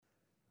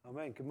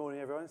Amen. Good morning,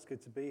 everyone. It's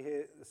good to be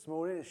here this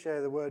morning and share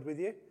the word with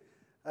you.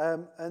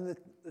 And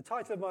the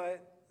title of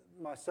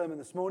my sermon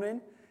this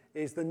morning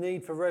is The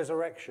Need for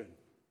Resurrection.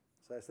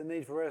 So it's the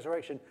need for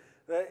resurrection.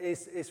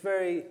 It's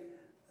very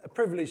a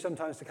privilege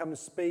sometimes to come and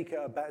speak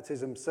at a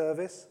baptism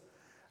service.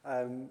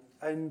 And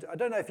I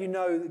don't know if you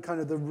know kind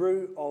of the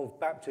root of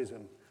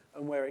baptism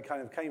and where it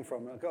kind of came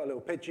from. I've got a little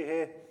picture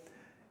here.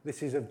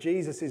 This is of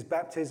Jesus'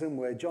 baptism,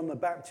 where John the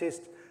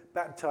Baptist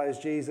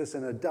baptized Jesus,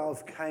 and a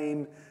dove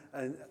came,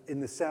 and in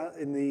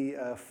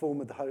the form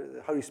of the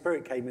Holy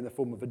Spirit came in the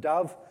form of a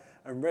dove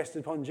and rested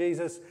upon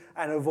Jesus,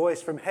 and a voice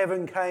from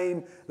heaven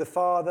came, the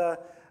Father.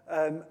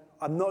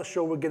 I'm not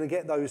sure we're going to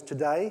get those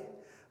today.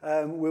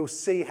 We'll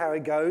see how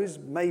it goes.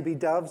 Maybe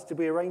doves. Did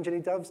we arrange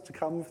any doves to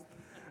come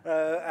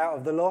out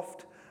of the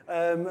loft?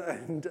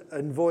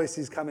 And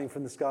voices coming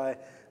from the sky.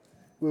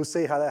 We'll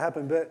see how that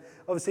happened. But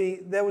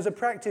obviously, there was a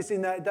practice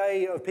in that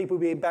day of people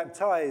being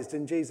baptized,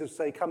 and Jesus would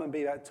say, "Come and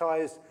be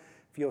baptized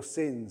for your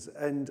sins."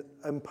 And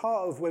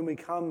part of when we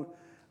come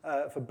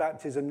for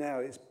baptism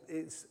now,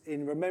 it's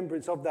in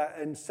remembrance of that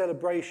and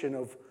celebration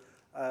of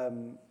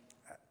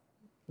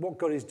what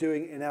God is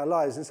doing in our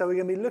lives. And so we're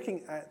going to be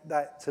looking at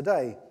that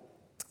today.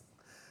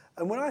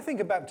 And when I think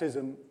of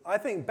baptism, I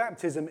think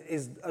baptism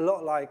is a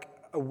lot like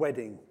a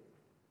wedding.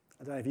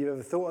 I don't know if you've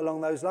ever thought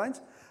along those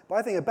lines, but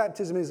I think a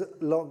baptism is a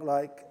lot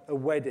like a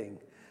wedding.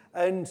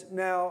 And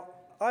now,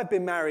 I've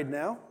been married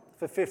now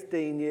for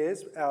 15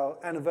 years. Our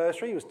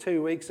anniversary was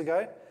 2 weeks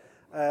ago.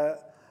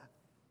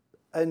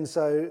 And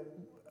so,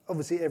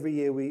 obviously, every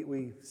year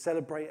we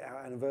celebrate our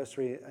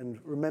anniversary and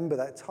remember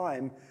that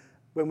time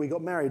when we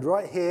got married.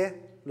 Right here,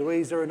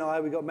 Louisa and I,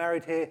 we got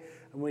married here,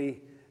 and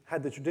we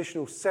had the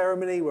traditional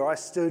ceremony where I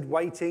stood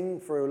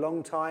waiting for a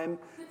long time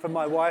for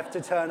my wife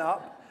to turn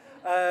up.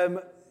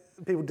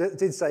 People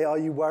did say, "Are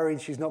you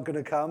worried she's not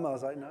going to come?" I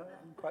was like, "No,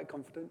 I'm quite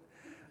confident."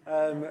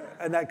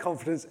 And that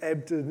confidence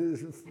ebbed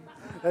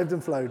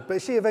and flowed.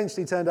 But she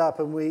eventually turned up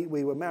and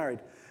we were married.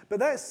 But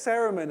that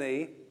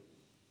ceremony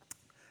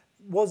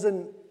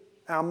wasn't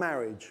our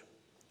marriage.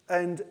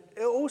 And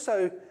it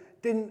also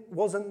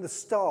wasn't the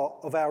start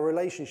of our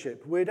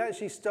relationship. We'd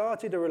actually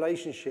started a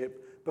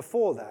relationship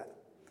before that.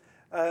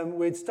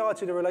 We'd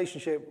started a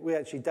relationship, we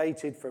actually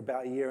dated for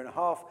about 1.5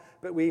 years,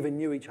 but we even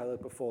knew each other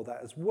before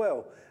that as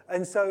well.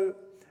 And so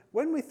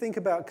when we think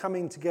about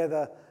coming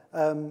together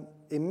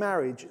in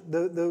marriage,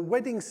 the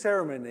wedding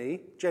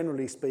ceremony,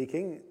 generally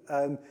speaking,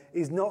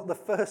 is not the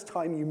first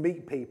time you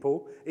meet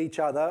each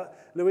other.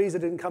 Louisa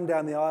didn't come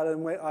down the aisle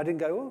and I didn't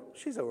go, "Oh,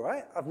 she's all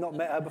right. I've not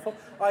met her before."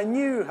 I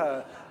knew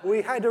her.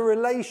 We had a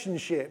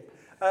relationship.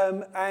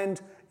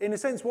 And in a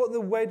sense, what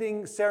the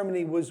wedding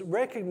ceremony was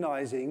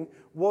recognizing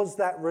was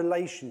that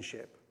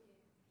relationship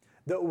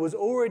that was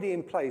already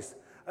in place.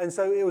 And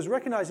so it was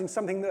recognizing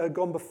something that had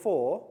gone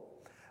before,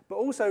 but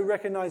also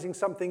recognizing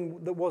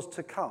something that was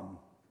to come.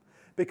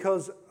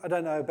 Because I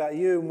don't know about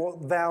you and what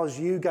vows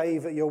you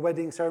gave at your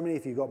wedding ceremony,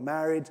 if you got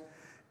married,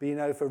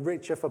 but for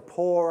richer, for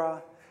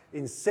poorer,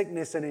 in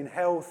sickness and in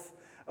health,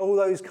 all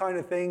those kind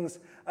of things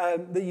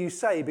that you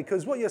say.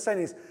 Because what you're saying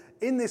is,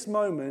 in this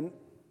moment,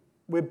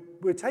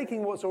 we're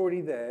taking what's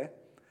already there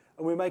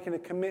and we're making a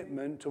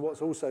commitment to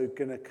what's also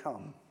going to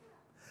come.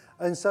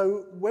 And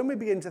so when we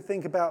begin to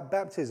think about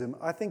baptism,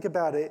 I think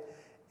about it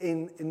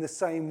in the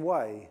same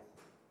way.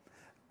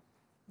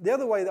 The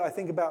other way that I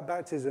think about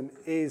baptism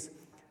is,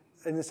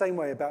 in the same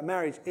way about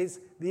marriage, is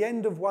the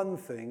end of one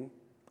thing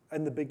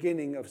and the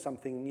beginning of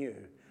something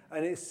new.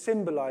 And it's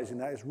symbolizing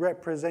that, it's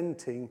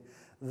representing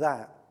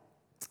that.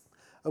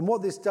 And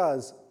what this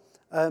does,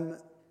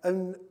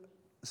 and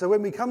so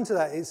when we come to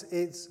that,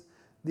 it's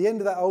the end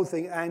of that old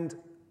thing and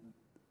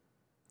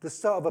the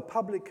start of a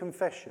public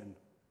confession.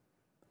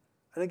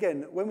 And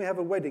again, when we have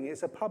a wedding,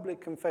 it's a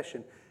public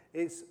confession.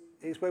 It's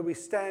where we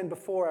stand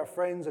before our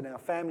friends and our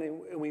family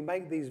and we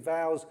make these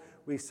vows,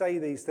 we say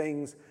these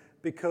things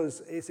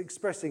because it's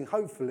expressing,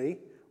 hopefully,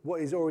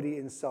 what is already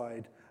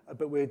inside,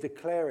 but we're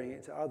declaring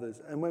it to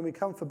others. And when we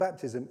come for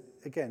baptism,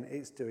 again,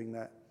 it's doing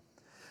that.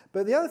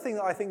 But the other thing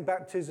that I think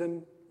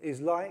baptism is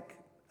like,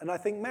 and I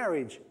think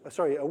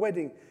a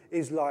wedding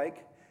is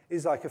like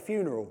a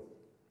funeral.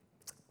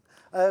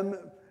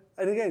 And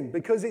again,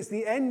 because it's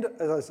the end,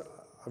 as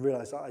I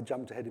realised I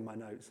jumped ahead in my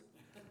notes.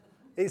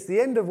 It's the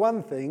end of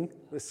one thing,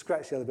 let's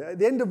scratch the other bit,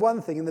 the end of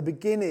one thing and the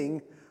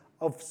beginning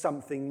of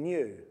something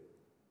new.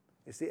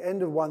 It's the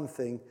end of one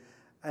thing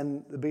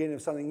and the beginning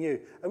of something new.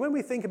 And when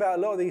we think about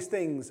a lot of these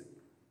things,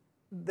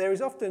 there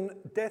is often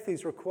death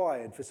is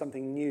required for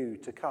something new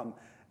to come.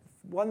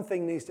 One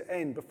thing needs to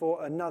end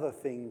before another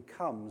thing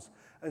comes.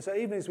 And so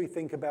even as we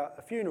think about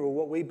a funeral,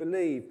 what we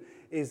believe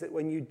is that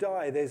when you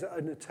die, there's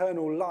an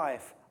eternal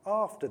life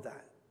after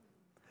that.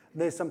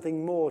 There's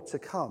something more to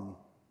come.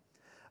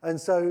 And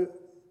so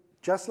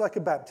just like a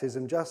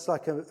baptism, just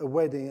like a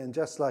wedding, and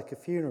just like a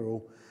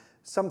funeral,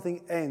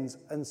 something ends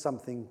and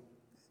something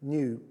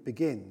new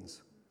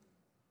begins.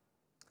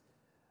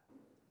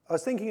 I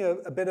was thinking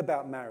a bit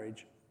about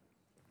marriage,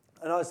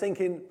 and I was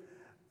thinking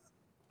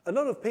a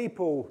lot of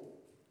people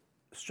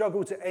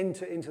struggle to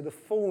enter into the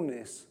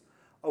fullness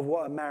of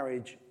what a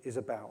marriage is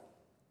about.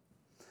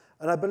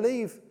 And I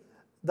believe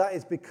that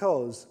is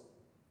because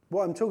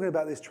what I'm talking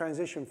about, this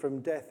transition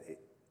from death,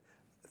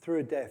 through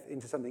a death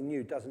into something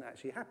new, doesn't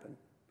actually happen.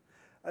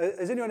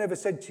 Has anyone ever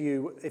said to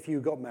you, if you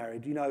got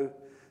married,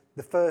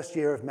 the first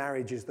year of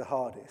marriage is the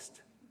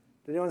hardest?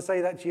 Did anyone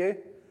say that to you?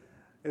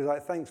 It was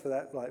like, thanks for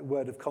that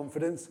word of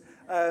confidence.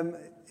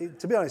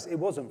 To be honest, it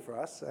wasn't for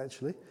us,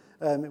 actually.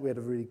 We had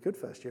a really good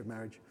first year of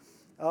marriage.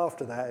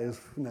 After that,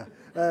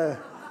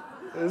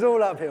 it was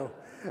all uphill.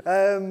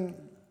 And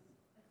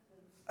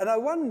I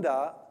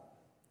wonder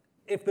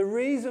if the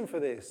reason for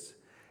this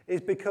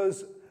is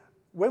because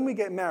when we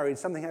get married,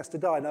 something has to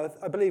die. Now,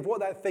 I believe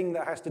what that thing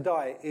that has to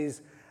die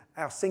is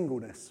our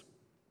singleness.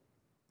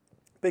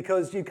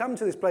 Because you come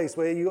to this place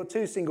where you've got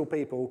two single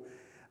people,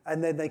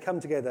 and then they come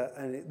together,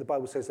 and the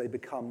Bible says they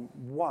become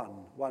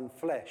one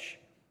flesh.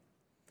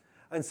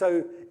 And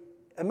so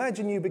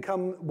imagine you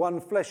become one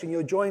flesh and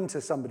you're joined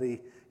to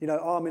somebody,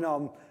 arm in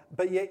arm,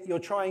 but yet you're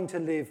trying to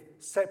live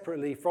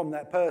separately from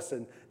that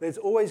person. There's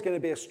always going to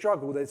be a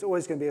struggle. There's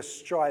always going to be a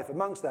strife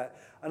amongst that.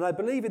 And I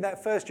believe in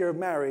that first year of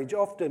marriage,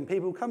 often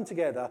people come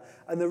together,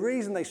 and the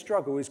reason they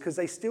struggle is because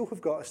they still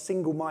have got a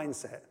single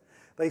mindset.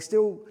 They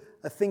still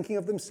are thinking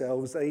of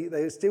themselves.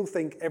 They still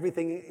think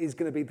everything is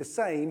going to be the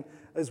same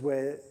as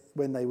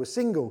when they were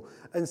single.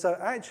 And so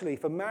actually,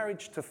 for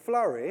marriage to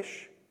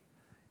flourish,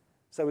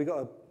 so we've got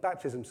a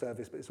baptism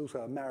service, but it's also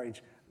a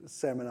marriage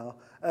seminar.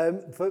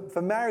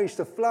 For marriage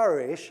to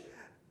flourish,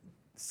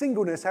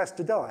 singleness has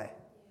to die.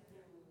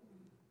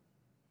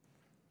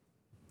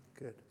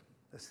 Good.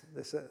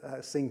 Let's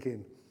sink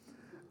in.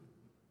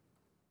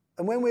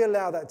 And when we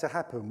allow that to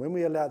happen, when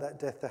we allow that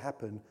death to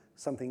happen,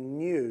 something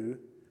new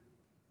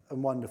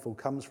and wonderful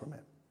comes from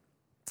it.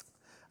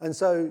 And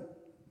so,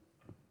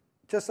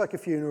 just like a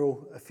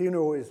funeral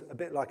is a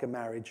bit like a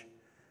marriage,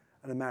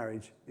 and a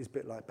marriage is a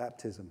bit like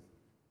baptism.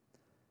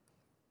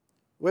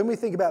 When we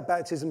think about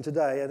baptism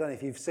today, I don't know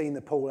if you've seen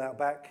the pool out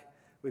back.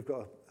 We've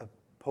got a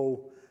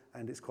pool,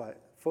 and it's quite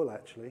full,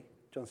 actually.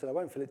 John said, I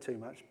won't fill it too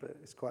much, but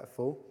it's quite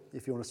full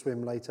if you want to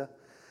swim later.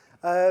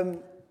 But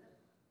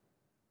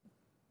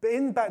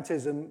in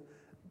baptism,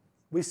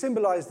 we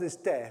symbolise this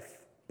death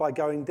by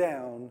going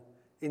down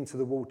into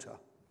the water.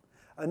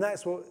 And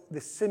that's what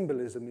this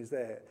symbolism is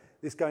there.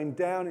 This going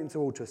down into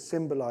water,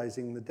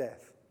 symbolising the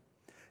death.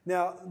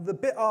 Now, the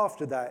bit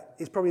after that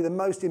is probably the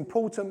most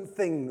important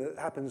thing that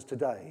happens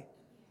today,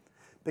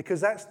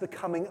 because that's the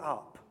coming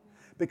up.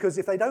 Because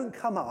if they don't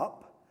come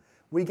up,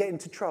 we get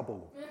into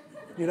trouble.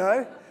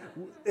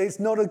 It's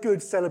not a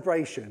good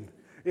celebration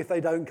if they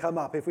don't come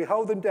up. If we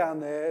hold them down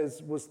there,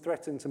 as was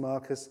threatened to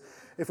Marcus,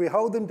 if we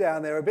hold them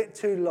down there a bit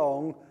too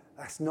long,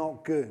 that's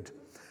not good.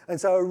 And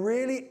so a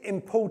really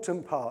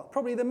important part,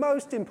 probably the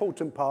most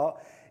important part,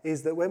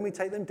 is that when we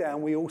take them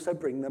down, we also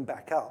bring them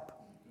back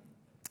up.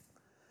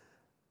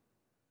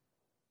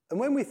 And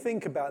when we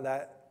think about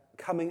that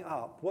coming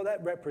up, what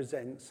that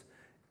represents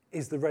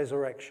is the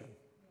resurrection.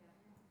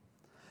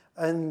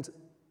 And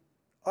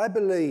I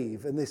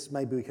believe, and this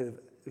maybe we could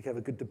have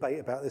a good debate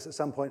about this at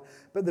some point,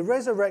 but the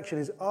resurrection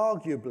is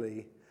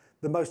arguably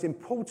the most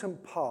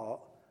important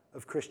part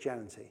of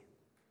Christianity.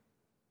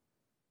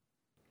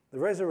 The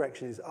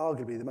resurrection is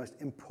arguably the most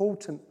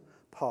important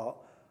part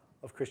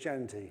of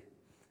Christianity.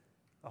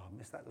 Oh, I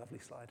missed that lovely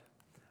slide.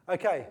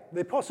 Okay,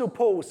 the Apostle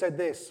Paul said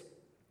this.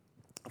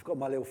 I've got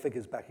my little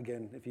figures back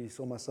again, if you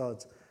saw my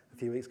slides a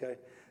few weeks ago.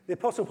 The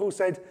Apostle Paul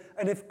said,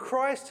 and if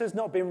Christ has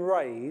not been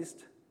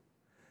raised,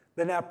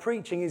 then our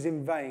preaching is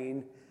in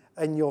vain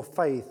and your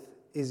faith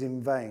is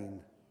in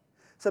vain.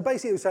 So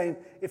basically he was saying,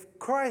 if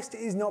Christ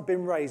is not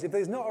been raised, if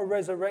there's not a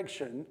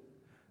resurrection,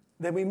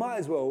 then we might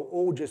as well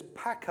all just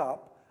pack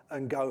up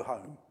and go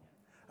home.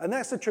 And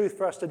that's the truth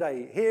for us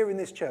today, here in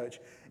this church.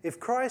 If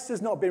Christ has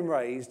not been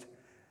raised,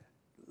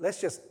 let's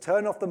just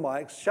turn off the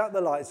mics, shut the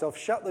lights off,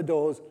 shut the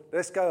doors,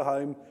 let's go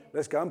home,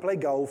 let's go and play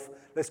golf,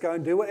 let's go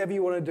and do whatever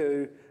you want to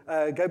do,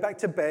 go back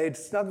to bed,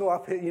 snuggle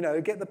up,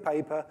 get the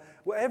paper,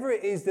 whatever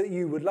it is that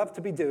you would love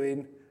to be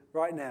doing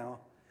right now,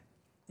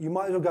 you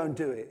might as well go and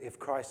do it if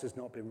Christ has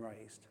not been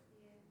raised.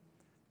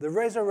 The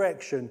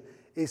resurrection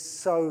is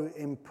so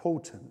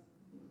important.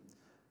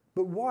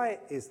 But why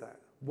is that?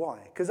 Why?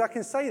 Because I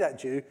can say that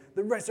to you,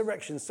 the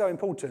resurrection is so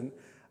important,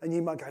 and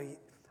you might go,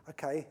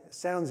 okay, it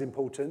sounds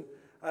important,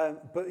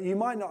 but you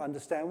might not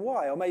understand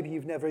why, or maybe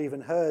you've never even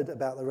heard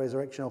about the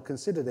resurrection or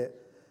considered it.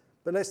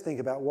 But let's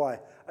think about why.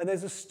 And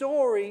there's a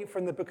story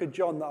from the book of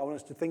John that I want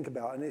us to think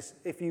about, and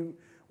if you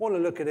want to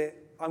look at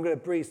it, I'm going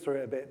to breeze through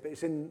it a bit, but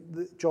it's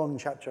in John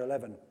chapter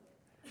 11.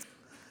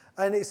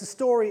 And it's a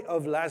story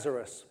of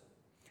Lazarus.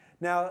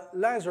 Now,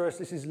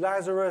 this is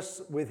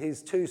Lazarus with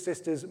his two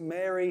sisters,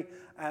 Mary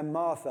and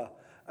Martha.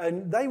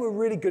 And they were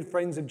really good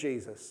friends of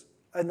Jesus.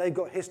 And they've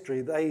got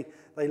history. They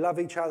love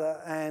each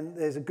other, and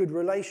there's a good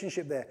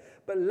relationship there.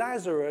 But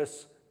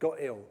Lazarus got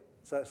ill.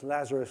 So that's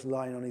Lazarus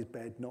lying on his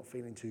bed, not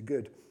feeling too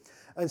good.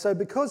 And so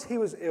because he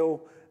was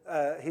ill,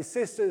 his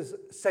sisters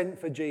sent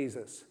for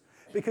Jesus.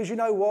 Because you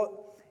know what?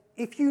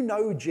 if you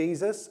know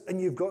Jesus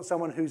and you've got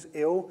someone who's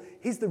ill,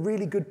 he's the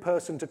really good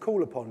person to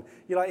call upon.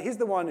 You're like, he's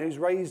the one who's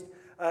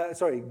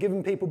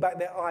given people back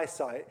their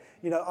eyesight,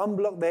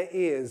 unblocked their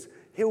ears,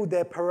 healed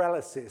their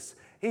paralysis.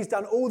 He's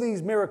done all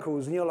these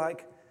miracles, and you're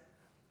like,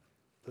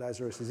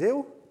 Lazarus is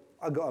ill.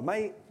 I've got a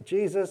mate,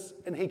 Jesus,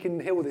 and he can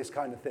heal this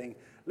kind of thing.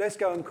 Let's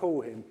go and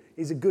call him.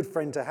 He's a good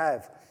friend to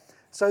have.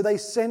 So they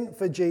sent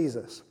for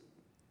Jesus.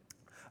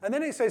 And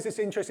then it says this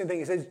interesting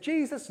thing. It says,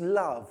 Jesus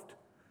loved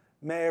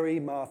Mary,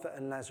 Martha,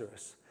 and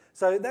Lazarus.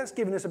 So that's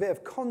given us a bit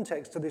of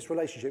context to this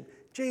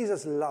relationship.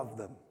 Jesus loved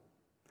them.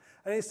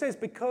 And it says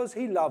because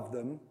he loved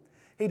them,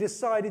 he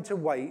decided to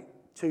wait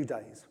 2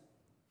 days.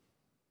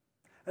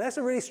 And that's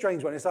a really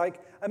strange one. It's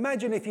like,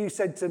 imagine if you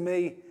said to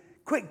me,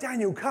 quick,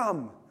 Daniel,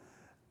 come.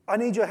 I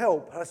need your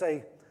help. And I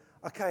say,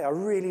 okay, I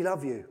really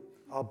love you.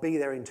 I'll be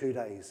there in 2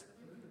 days.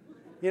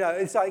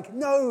 It's like,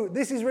 no,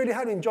 this is really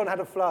happening. John had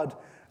a flood.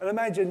 And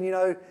imagine,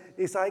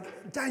 it's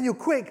like, Daniel,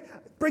 quick,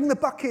 bring the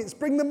buckets,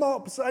 bring the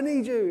mops, I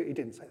need you. He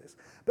didn't say this,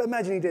 but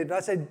imagine he did. And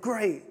I said,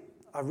 great,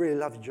 I really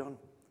love you, John.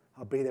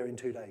 I'll be there in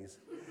 2 days.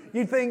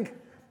 You'd think,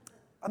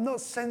 I'm not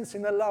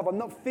sensing the love. I'm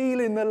not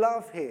feeling the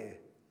love here.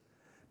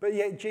 But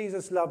yet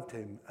Jesus loved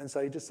him, and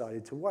so he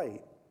decided to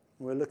wait.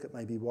 We'll look at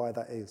maybe why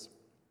that is.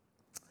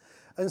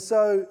 And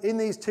so in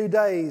these 2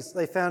 days,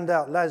 they found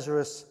out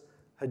Lazarus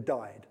had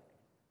died.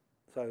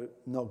 So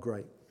not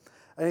great.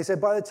 And he said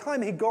by the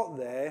time he got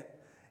there,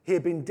 he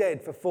had been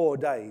dead for 4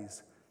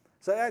 days.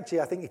 So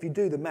actually, I think if you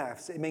do the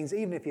maths, it means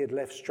even if he had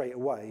left straight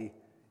away,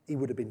 he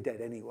would have been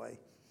dead anyway.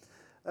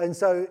 And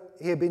so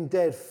he had been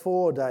dead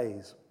 4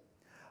 days.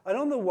 And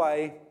on the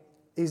way,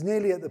 he's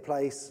nearly at the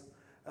place,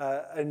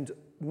 and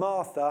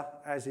Martha,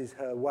 as is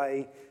her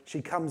way,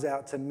 she comes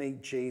out to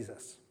meet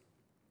Jesus.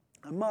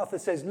 And Martha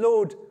says,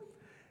 Lord,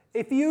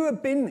 if you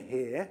had been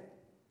here,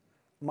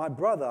 my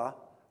brother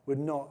would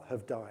not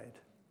have died.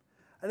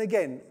 And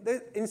again,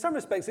 in some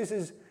respects,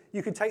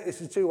 you could take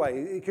this as two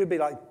ways. It could be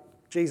like,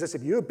 Jesus,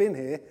 if you had been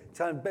here,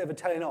 a bit of a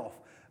telling off.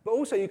 But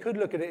also you could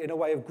look at it in a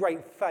way of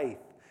great faith.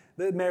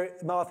 That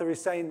Martha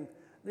is saying,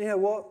 you know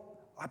what?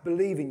 I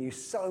believe in you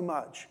so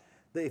much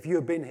that if you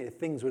had been here,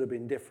 things would have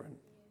been different.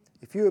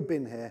 If you had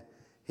been here,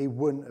 he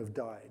wouldn't have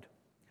died.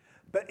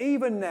 But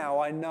even now,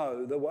 I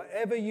know that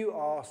whatever you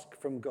ask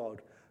from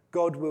God,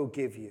 God will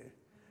give you.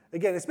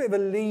 Again, it's a bit of a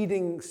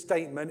leading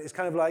statement. It's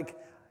kind of like,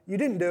 you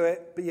didn't do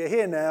it, but you're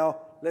here now.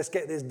 Let's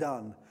get this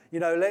done.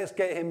 Let's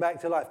get him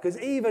back to life. Because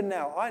even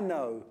now, I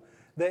know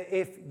that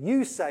if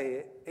you say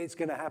it, it's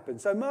going to happen.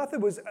 So Martha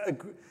was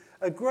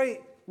a great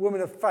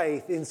woman of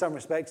faith in some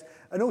respects,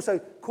 and also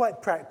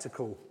quite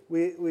practical.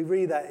 We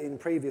read that in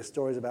previous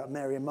stories about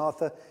Mary and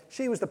Martha.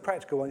 She was the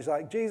practical one. She's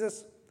like,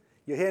 Jesus,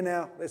 you're here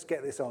now. Let's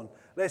get this on.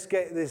 Let's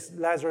get this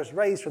Lazarus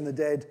raised from the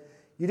dead.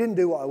 You didn't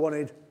do what I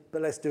wanted,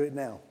 but let's do it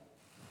now.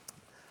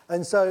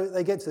 And so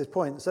they get to this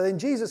point. So then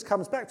Jesus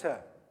comes back to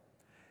her.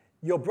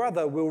 Your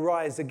brother will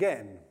rise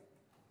again.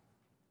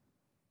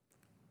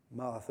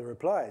 Martha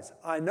replies,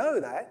 I know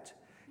that.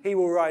 He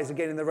will rise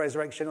again in the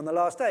resurrection on the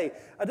last day.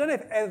 I don't know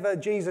if ever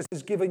Jesus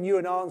has given you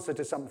an answer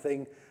to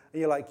something and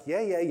you're like,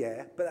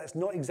 yeah, but that's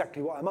not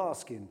exactly what I'm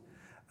asking.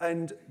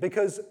 And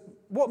because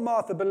what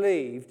Martha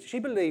believed, she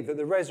believed that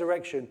the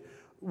resurrection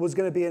was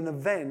going to be an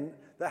event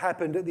that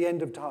happened at the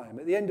end of time.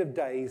 At the end of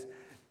days,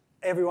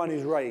 everyone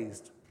is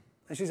raised.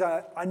 And she's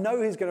like, I know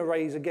he's going to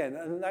raise again,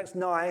 and that's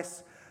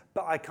nice,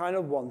 but I kind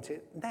of want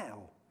it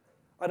now.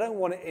 I don't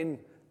want it in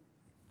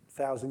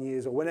 1,000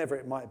 years or whenever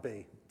it might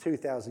be,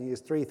 2,000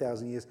 years,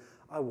 3,000 years.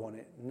 I want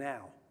it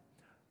now.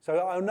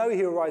 So I know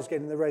he'll rise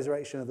again in the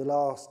resurrection of the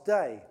last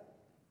day.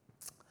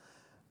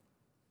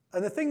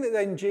 And the thing that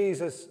then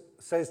Jesus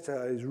says to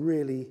her is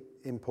really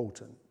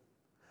important.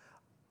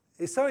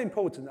 It's so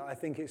important that I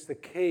think it's the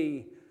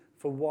key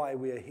for why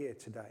we are here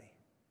today.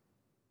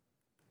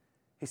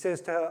 He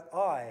says to her,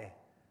 I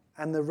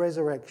am the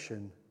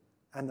resurrection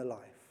and the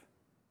life.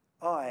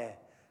 I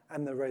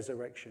am the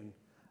resurrection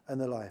and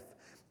the life.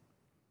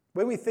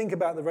 When we think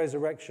about the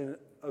resurrection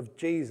of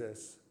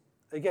Jesus,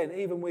 again,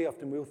 even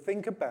we'll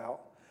think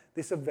about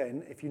this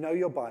event. If you know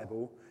your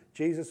Bible,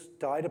 Jesus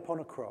died upon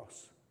a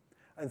cross,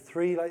 and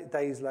 3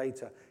 days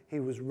later, he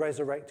was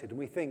resurrected. And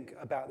we think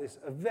about this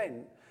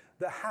event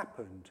that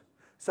happened.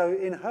 So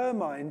in her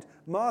mind,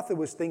 Martha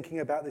was thinking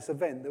about this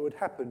event that would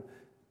happen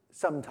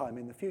sometime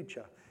in the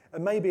future.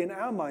 And maybe in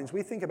our minds,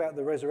 we think about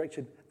the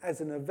resurrection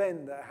as an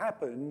event that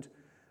happened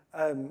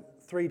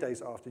 3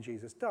 days after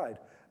Jesus died.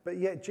 But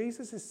yet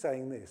Jesus is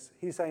saying this.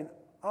 He's saying,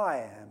 I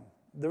am.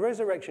 The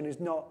resurrection is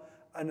not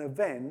an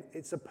event,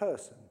 it's a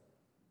person.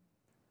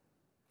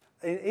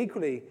 And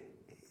equally,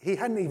 he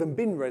hadn't even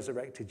been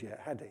resurrected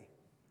yet, had he?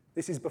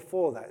 This is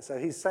before that. So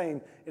he's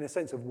saying, in a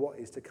sense of what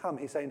is to come,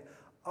 he's saying,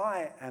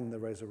 I am the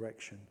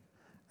resurrection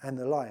and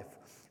the life.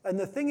 And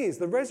the thing is,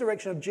 the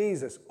resurrection of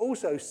Jesus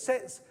also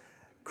sets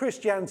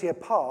Christianity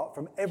apart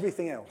from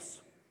everything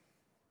else.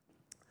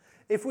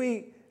 If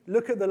we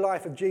look at the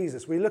life of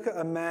Jesus, we look at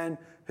a man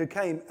who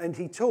came and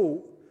he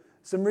taught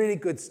some really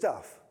good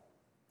stuff.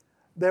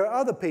 There are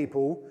other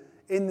people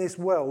in this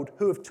world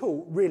who have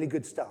taught really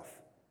good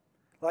stuff.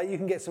 Like you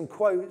can get some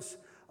quotes.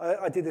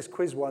 I did this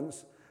quiz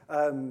once,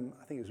 I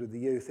think it was with the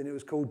youth, and it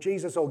was called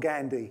Jesus or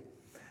Gandhi.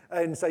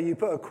 And so you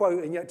put a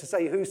quote and you had to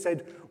say who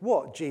said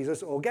what,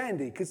 Jesus or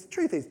Gandhi. Because the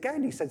truth is,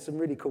 Gandhi said some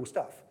really cool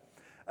stuff.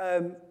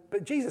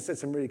 But Jesus said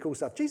some really cool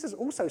stuff. Jesus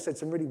also said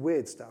some really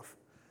weird stuff.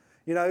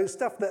 You know,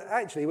 stuff that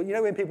actually, you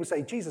know when people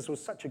say Jesus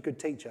was such a good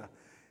teacher,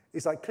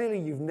 it's like clearly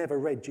you've never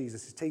read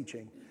Jesus'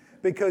 teaching.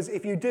 Because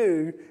if you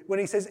do, when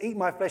he says, eat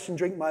my flesh and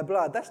drink my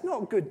blood, that's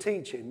not good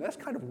teaching. That's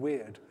kind of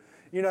weird.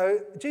 You know,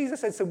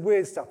 Jesus said some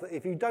weird stuff that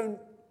if you don't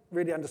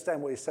really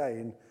understand what he's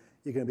saying,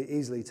 you're going to be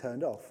easily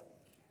turned off.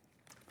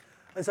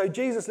 And so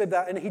Jesus lived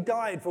that, and he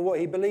died for what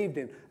he believed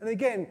in. And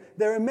again,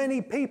 there are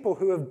many people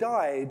who have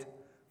died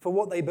for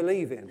what they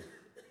believe in.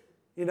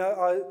 You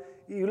know,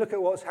 you look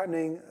at what's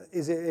happening,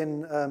 is it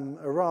in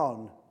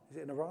Iran? Is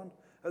it in Iran?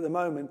 At the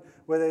moment,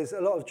 where there's a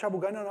lot of trouble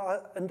going on.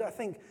 And I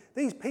think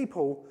these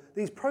people,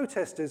 these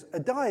protesters, are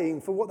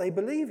dying for what they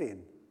believe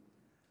in,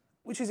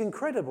 which is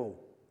incredible.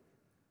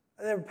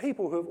 And there are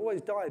people who have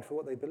always died for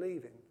what they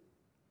believe in.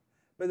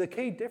 But the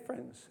key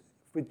difference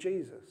with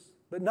Jesus,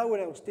 that no one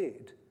else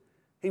did,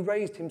 he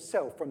raised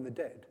himself from the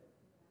dead.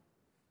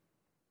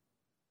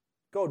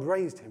 God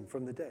raised him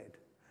from the dead.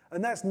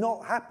 And that's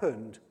not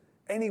happened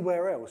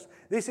anywhere else.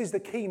 This is the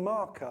key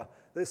marker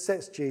that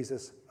sets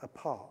Jesus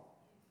apart.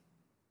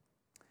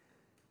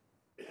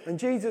 And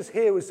Jesus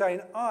here was saying,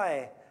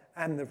 I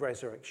am the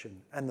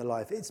resurrection and the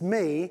life. It's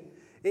me.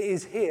 It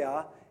is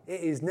here.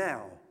 It is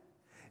now.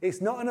 It's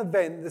not an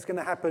event that's going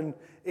to happen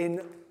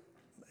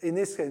in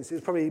this sense,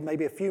 it's probably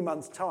maybe a few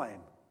months'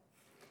 time.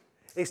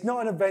 It's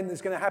not an event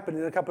that's going to happen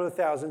in a couple of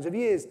thousands of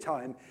years'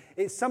 time.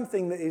 It's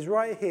something that is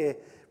right here,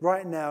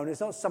 right now, and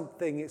it's not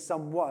something, it's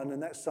someone,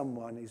 and that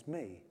someone is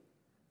me.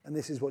 And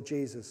this is what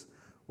Jesus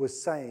was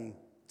saying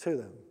to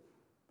them.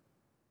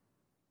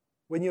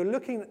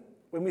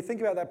 When we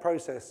think about that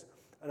process,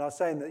 and I was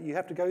saying that you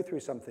have to go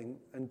through something,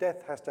 and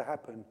death has to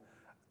happen,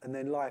 and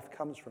then life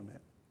comes from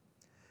it.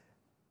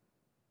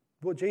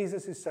 What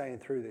Jesus is saying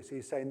through this,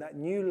 he's saying that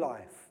new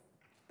life,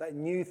 that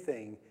new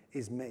thing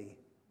is me.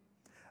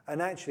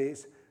 And actually,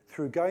 it's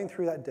through going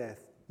through that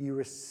death, you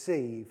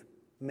receive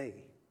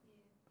me.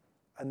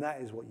 And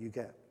that is what you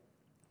get.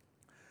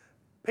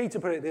 Peter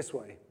put it this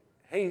way.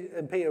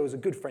 Peter was a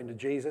good friend of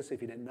Jesus,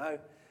 if you didn't know.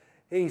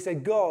 He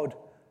said, God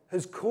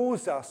has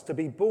caused us to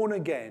be born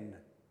again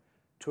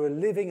to a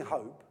living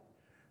hope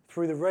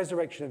through the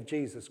resurrection of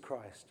Jesus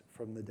Christ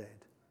from the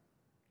dead.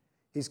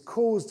 He's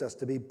caused us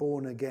to be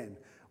born again,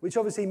 which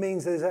obviously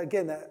means there's,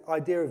 again, that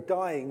idea of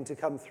dying to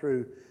come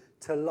through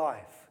to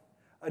life.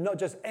 And not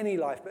just any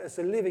life, but it's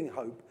a living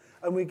hope.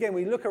 And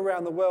we look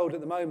around the world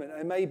at the moment,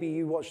 and maybe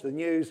you watch the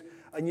news,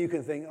 and you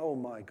can think, oh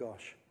my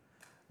gosh,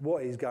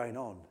 what is going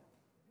on?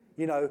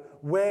 You know,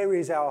 where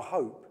is our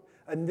hope?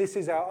 And this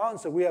is our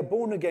answer. We are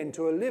born again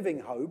to a living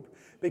hope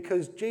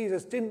because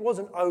Jesus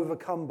wasn't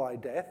overcome by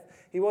death.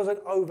 He wasn't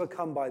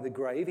overcome by the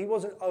grave. He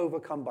wasn't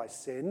overcome by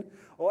sin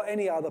or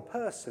any other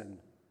person.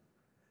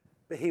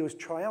 But he was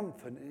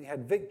triumphant, and he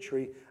had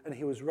victory, and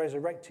he was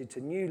resurrected to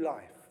new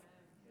life.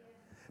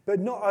 But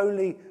not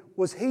only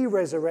was he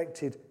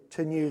resurrected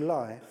to new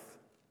life,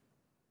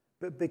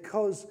 but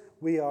because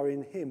we are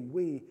in him,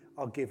 we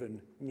are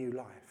given new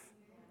life.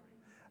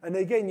 And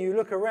again, you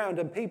look around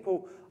and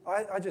people,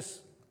 I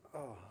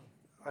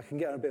can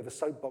get on a bit of a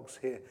soapbox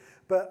here,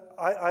 but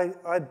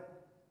I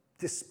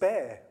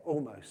despair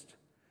almost.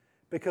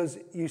 Because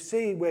you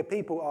see where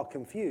people are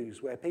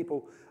confused, where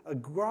people are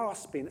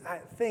grasping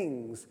at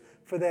things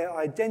for their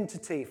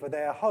identity, for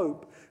their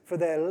hope, for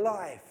their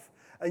life.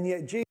 And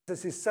yet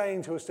Jesus is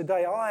saying to us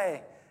today,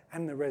 I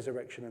am the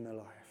resurrection and the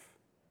life.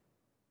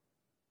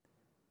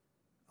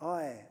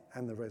 I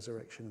am the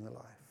resurrection and the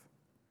life.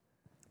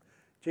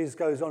 Jesus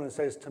goes on and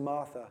says to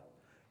Martha,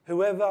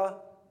 whoever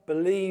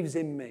believes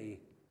in me,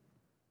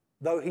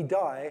 though he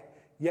die,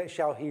 yet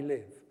shall he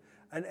live.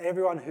 And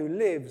everyone who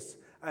lives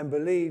and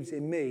believes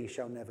in me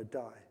shall never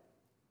die.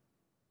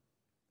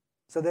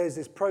 So there's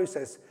this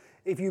process.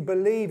 If you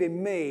believe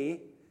in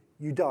me,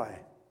 you die.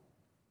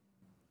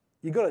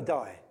 You've got to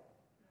die.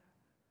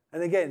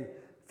 And again,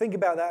 think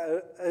about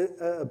that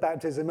at a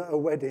baptism, at a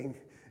wedding.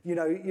 You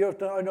know, you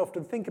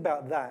often think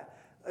about that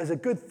as a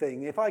good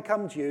thing. If I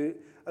come to you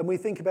and we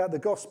think about the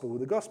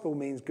gospel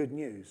means good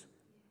news.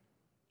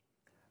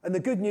 And the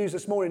good news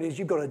this morning is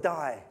you've got to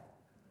die.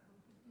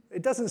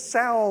 It doesn't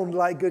sound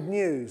like good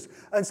news.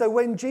 And so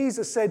when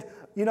Jesus said,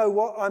 you know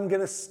what, I'm going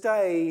to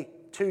stay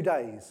 2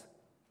 days.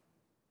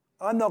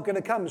 I'm not going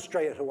to come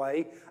straight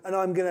away and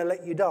I'm going to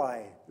let you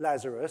die,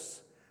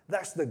 Lazarus.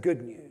 That's the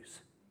good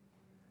news.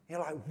 You're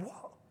like,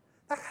 what?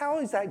 How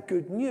is that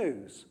good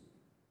news?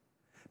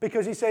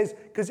 Because he says,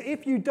 because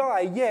if you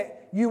die,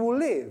 yet you will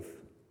live.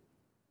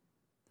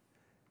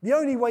 The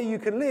only way you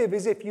can live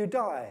is if you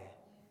die.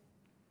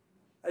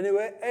 And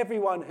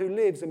everyone who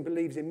lives and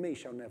believes in me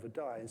shall never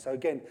die. And so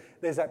again,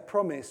 there's that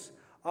promise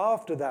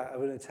after that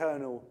of an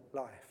eternal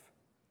life.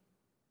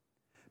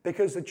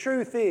 Because the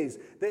truth is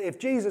that if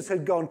Jesus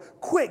had gone,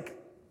 quick,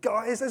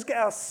 guys, let's get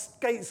our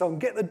skates on,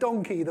 get the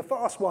donkey, the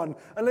fast one,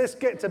 and let's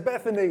get to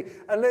Bethany,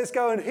 and let's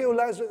go and heal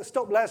Lazarus,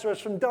 stop Lazarus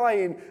from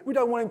dying. We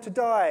don't want him to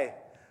die.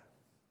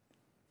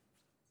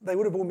 They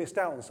would have all missed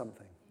out on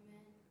something.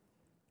 Amen.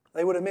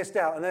 They would have missed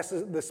out, and that's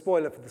the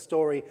spoiler for the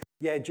story.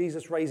 Yeah,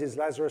 Jesus raises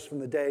Lazarus from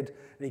the dead,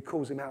 and he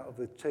calls him out of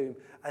the tomb.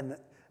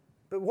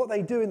 But what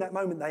they do in that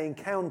moment, they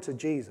encounter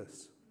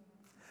Jesus.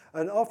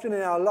 And often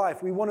in our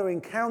life, we want to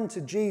encounter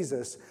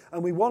Jesus,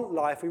 and we want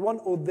life, we want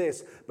all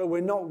this, but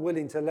we're not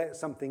willing to let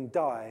something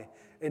die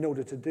in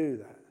order to do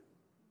that.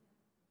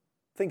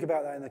 Think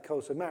about that in the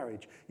course of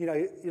marriage. You know,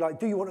 you're like,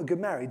 do you want a good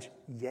marriage?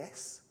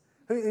 Yes.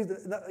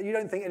 You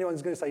don't think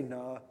anyone's going to say,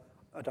 no,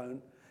 I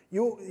don't.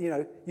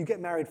 You get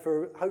married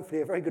for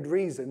hopefully a very good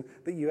reason,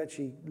 that you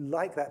actually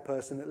like that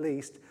person at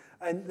least,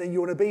 and then you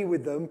want to be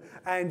with them,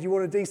 and you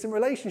want a decent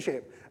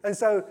relationship. And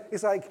so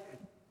it's like,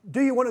 do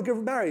you want a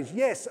good marriage?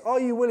 Yes. Are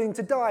you willing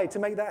to die to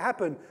make that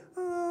happen?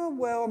 Oh,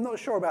 well, I'm not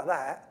sure about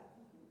that.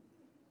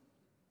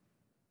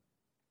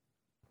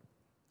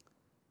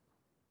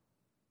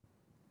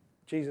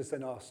 Jesus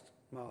then asked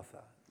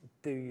Martha,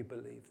 do you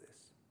believe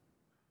this?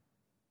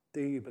 Do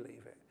you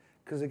believe it?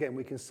 Because again,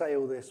 we can say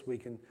all this, we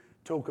can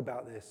talk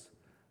about this,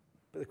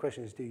 but the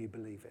question is, do you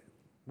believe it?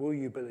 Will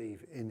you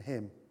believe in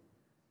him?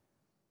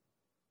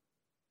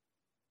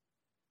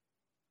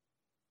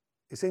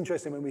 It's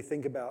interesting when we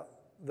think about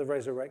the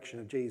resurrection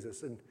of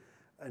Jesus,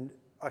 and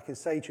I can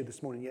say to you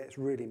this morning, yeah, it's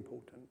really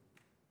important.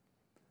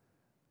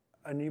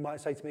 And you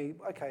might say to me,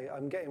 okay,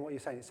 I'm getting what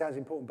you're saying, it sounds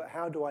important, but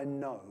how do I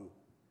know?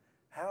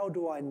 How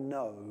do I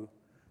know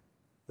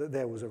that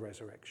there was a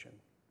resurrection?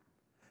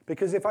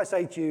 Because if I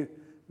say to you,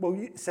 well,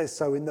 it says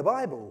so in the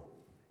Bible,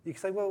 you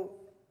can say, well,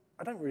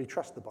 I don't really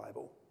trust the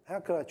Bible. How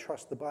could I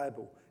trust the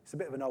Bible? It's a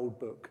bit of an old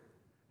book.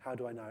 How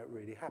do I know it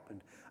really happened?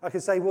 I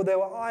could say, well, there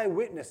were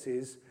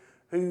eyewitnesses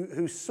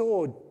who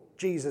saw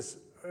Jesus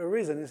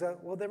arisen. And say,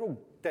 well, they're all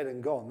dead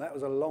and gone. That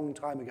was a long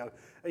time ago.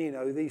 And, you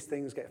know, these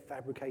things get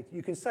fabricated.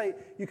 You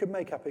can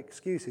make up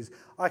excuses.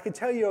 I could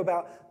tell you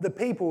about the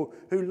people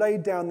who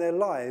laid down their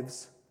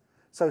lives.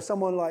 So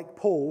someone like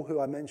Paul, who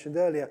I mentioned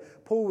earlier,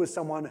 Paul was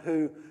someone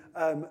who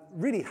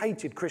really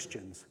hated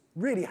Christians,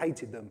 really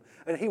hated them,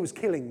 and he was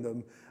killing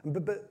them.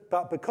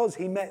 But because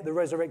he met the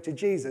resurrected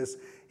Jesus,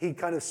 he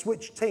kind of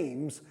switched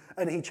teams,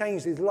 and he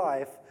changed his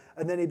life,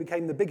 and then he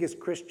became the biggest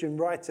Christian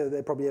writer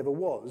there probably ever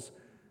was.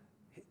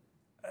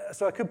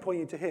 So I could point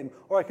you to him,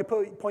 or I could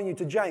point you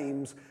to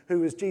James, who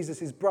was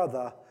Jesus'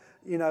 brother.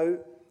 You know,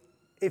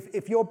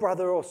 if your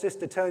brother or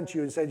sister turned to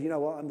you and said, you know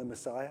what, I'm the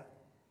Messiah,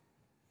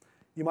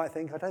 you might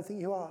think, I don't think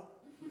you are.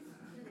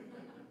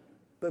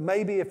 But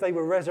maybe if they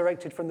were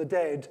resurrected from the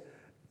dead,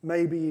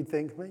 maybe you'd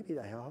think, maybe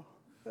they are.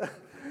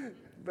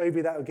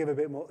 Maybe that would give a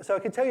bit more. So I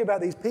can tell you about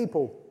these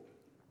people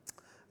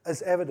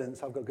as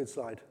evidence. I've got a good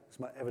slide. It's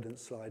my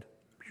evidence slide.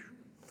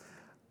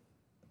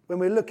 When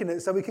we're looking at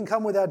it, so we can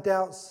come with our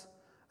doubts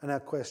and our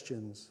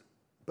questions.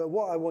 But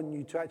what I want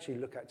you to actually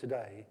look at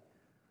today,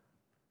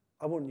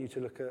 I want you to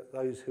look at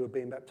those who are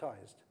being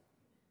baptized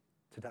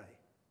today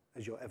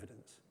as your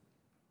evidence.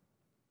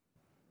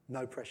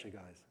 No pressure,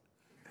 guys.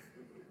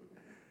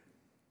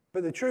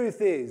 But the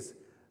truth is,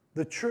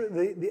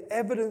 the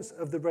evidence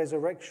of the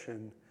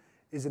resurrection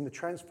is in the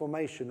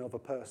transformation of a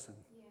person.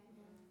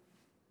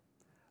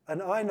 Yeah.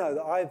 And I know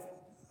that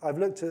I've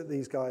looked at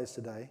these guys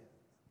today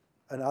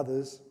and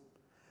others,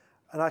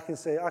 and I can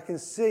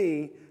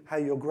see how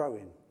you're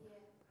growing. Yeah.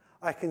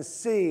 I can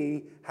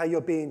see how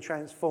you're being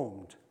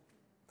transformed.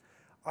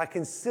 I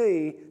can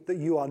see that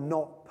you are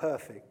not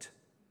perfect.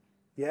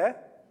 Yeah? Amen.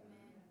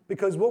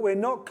 Because what we're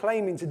not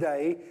claiming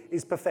today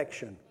is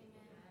perfection. Amen.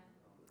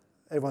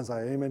 Everyone's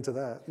like, amen to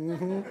that.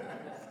 Mm-hmm.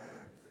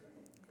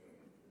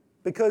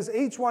 Because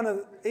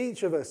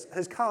each of us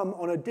has come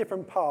on a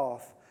different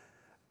path,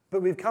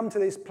 but we've come to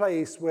this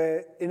place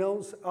where, in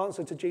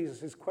answer to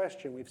Jesus'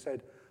 question, we've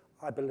said,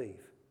 I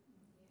believe.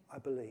 I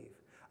believe.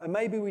 And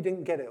maybe we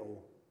didn't get it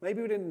all.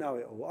 Maybe we didn't know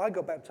it all. I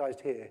got baptized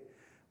here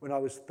when I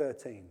was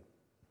 13.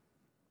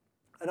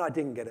 And I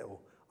didn't get it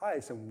all. I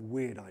had some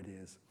weird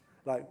ideas.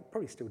 Like,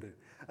 probably still do.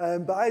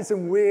 But I had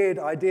some weird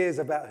ideas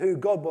about who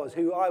God was,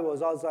 who I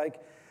was. I was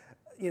like,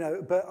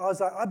 but I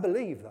was like, I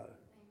believe, though.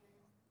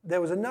 There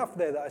was enough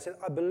there that I said,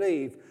 I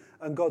believe.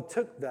 And God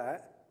took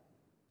that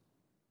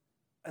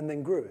and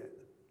then grew it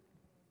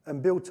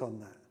and built on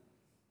that.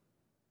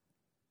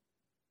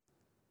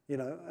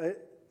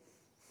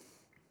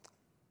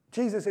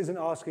 Jesus isn't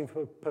asking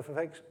for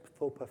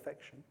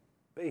perfection,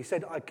 but he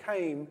said, I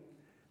came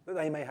that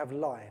they may have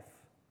life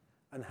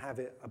and have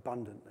it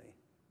abundantly.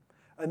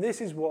 And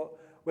this is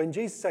when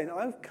Jesus is saying,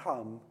 I've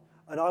come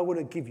and I want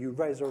to give you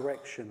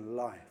resurrection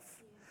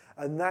life.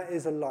 And that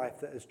is a life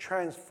that is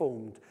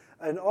transformed.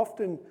 And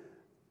often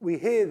we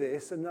hear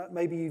this, and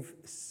maybe you've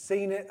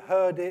seen it,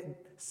 heard it,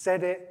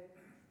 said it,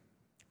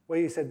 where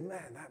you said,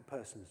 man, that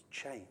person's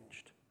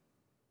changed.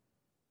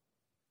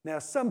 Now,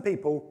 some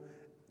people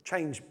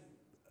change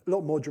a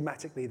lot more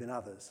dramatically than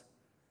others.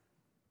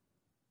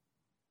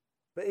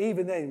 But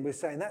even then, we're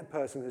saying that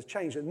person has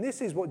changed. And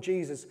this is what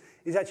Jesus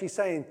is actually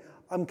saying.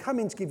 I'm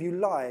coming to give you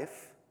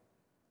life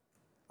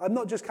I'm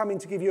not just coming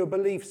to give you a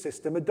belief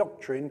system, a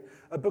doctrine,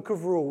 a book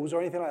of rules, or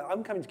anything like that.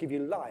 I'm coming to give you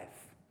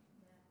life.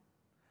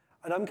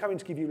 And I'm coming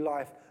to give you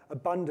life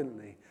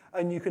abundantly.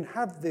 And you can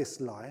have this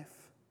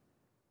life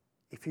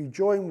if you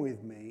join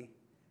with me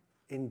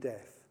in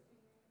death.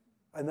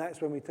 And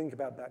that's when we think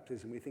about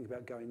baptism, we think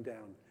about going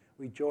down.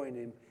 We join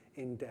him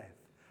in death.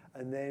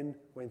 And then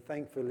when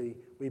thankfully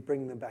we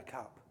bring them back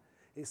up,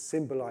 it's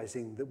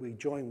symbolizing that we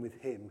join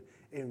with him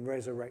in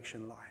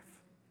resurrection life.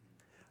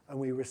 And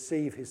we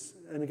receive his,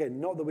 and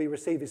again, not that we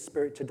receive his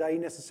Spirit today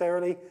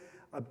necessarily.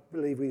 I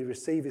believe we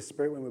receive his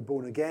Spirit when we're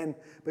born again,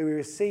 but we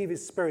receive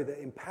his Spirit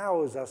that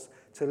empowers us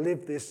to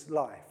live this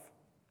life.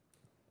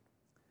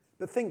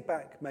 But think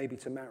back maybe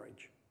to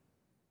marriage.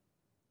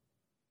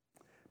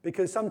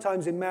 Because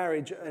sometimes in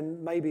marriage,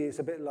 and maybe it's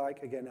a bit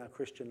like, again, our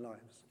Christian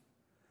lives,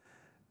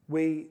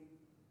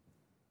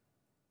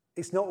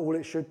 it's not all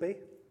it should be.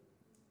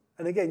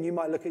 And again, you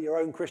might look at your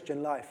own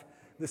Christian life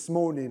this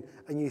morning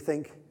and you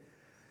think,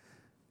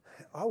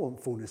 I want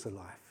fullness of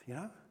life,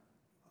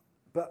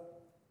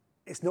 But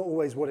it's not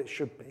always what it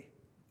should be.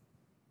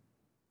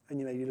 And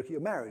you look at your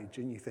marriage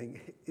and you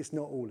think, it's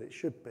not all it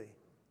should be.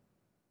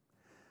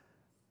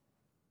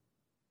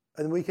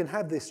 And we can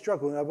have this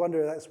struggle, and I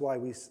wonder if that's why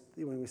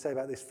when we say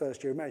about this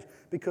first year of marriage,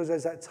 because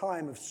there's that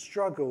time of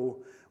struggle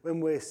when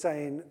we're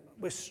saying,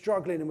 we're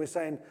struggling and we're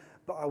saying,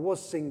 but I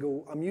was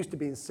single, I'm used to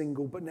being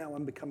single, but now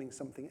I'm becoming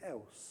something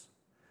else.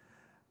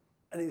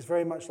 And it's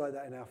very much like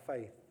that in our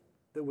faith,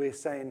 that we're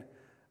saying,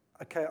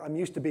 okay, I'm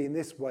used to being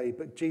this way,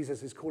 but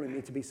Jesus is calling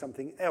me to be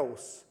something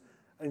else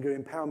and going to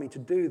empower me to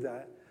do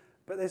that.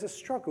 But there's a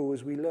struggle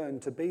as we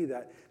learn to be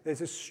that. There's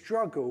a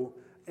struggle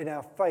in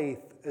our faith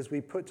as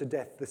we put to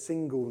death the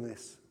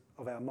singleness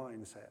of our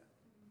mindset.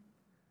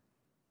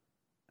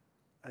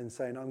 And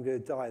saying, I'm going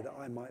to die that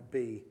I might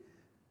be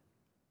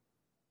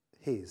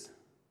his.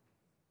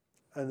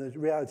 And the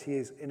reality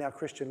is, in our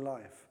Christian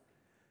life,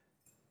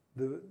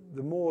 the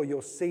more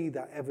you'll see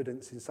that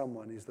evidence in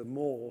someone is the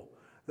more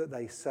that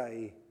they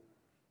say,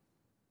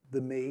 the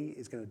me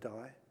is going to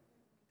die,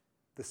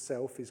 the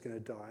self is going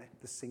to die,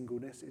 the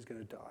singleness is going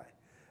to die,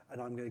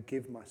 and I'm going to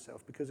give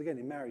myself. Because again,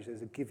 in marriage,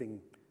 there's a giving,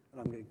 and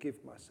I'm going to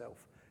give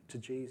myself to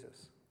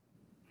Jesus.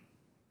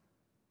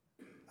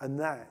 And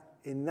that,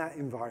 in that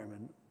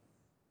environment,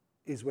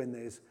 is when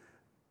there's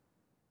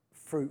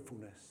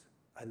fruitfulness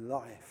and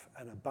life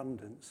and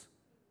abundance.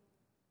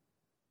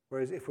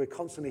 Whereas if we're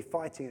constantly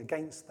fighting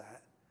against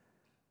that,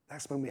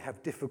 that's when we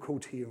have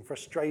difficulty and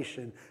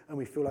frustration and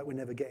we feel like we're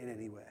never getting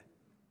anywhere.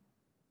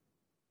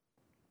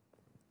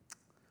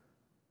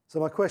 So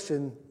my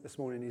question this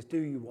morning is, do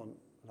you want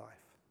life?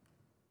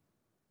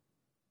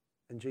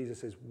 And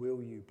Jesus says,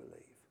 will you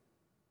believe?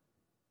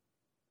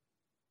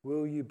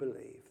 Will you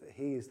believe that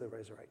he is the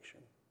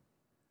resurrection?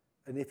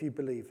 And if you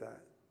believe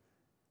that,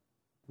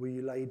 will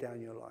you lay down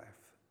your life,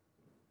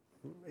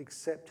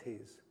 accept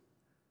his,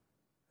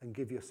 and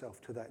give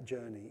yourself to that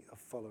journey of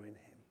following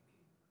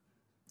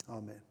him?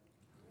 Amen.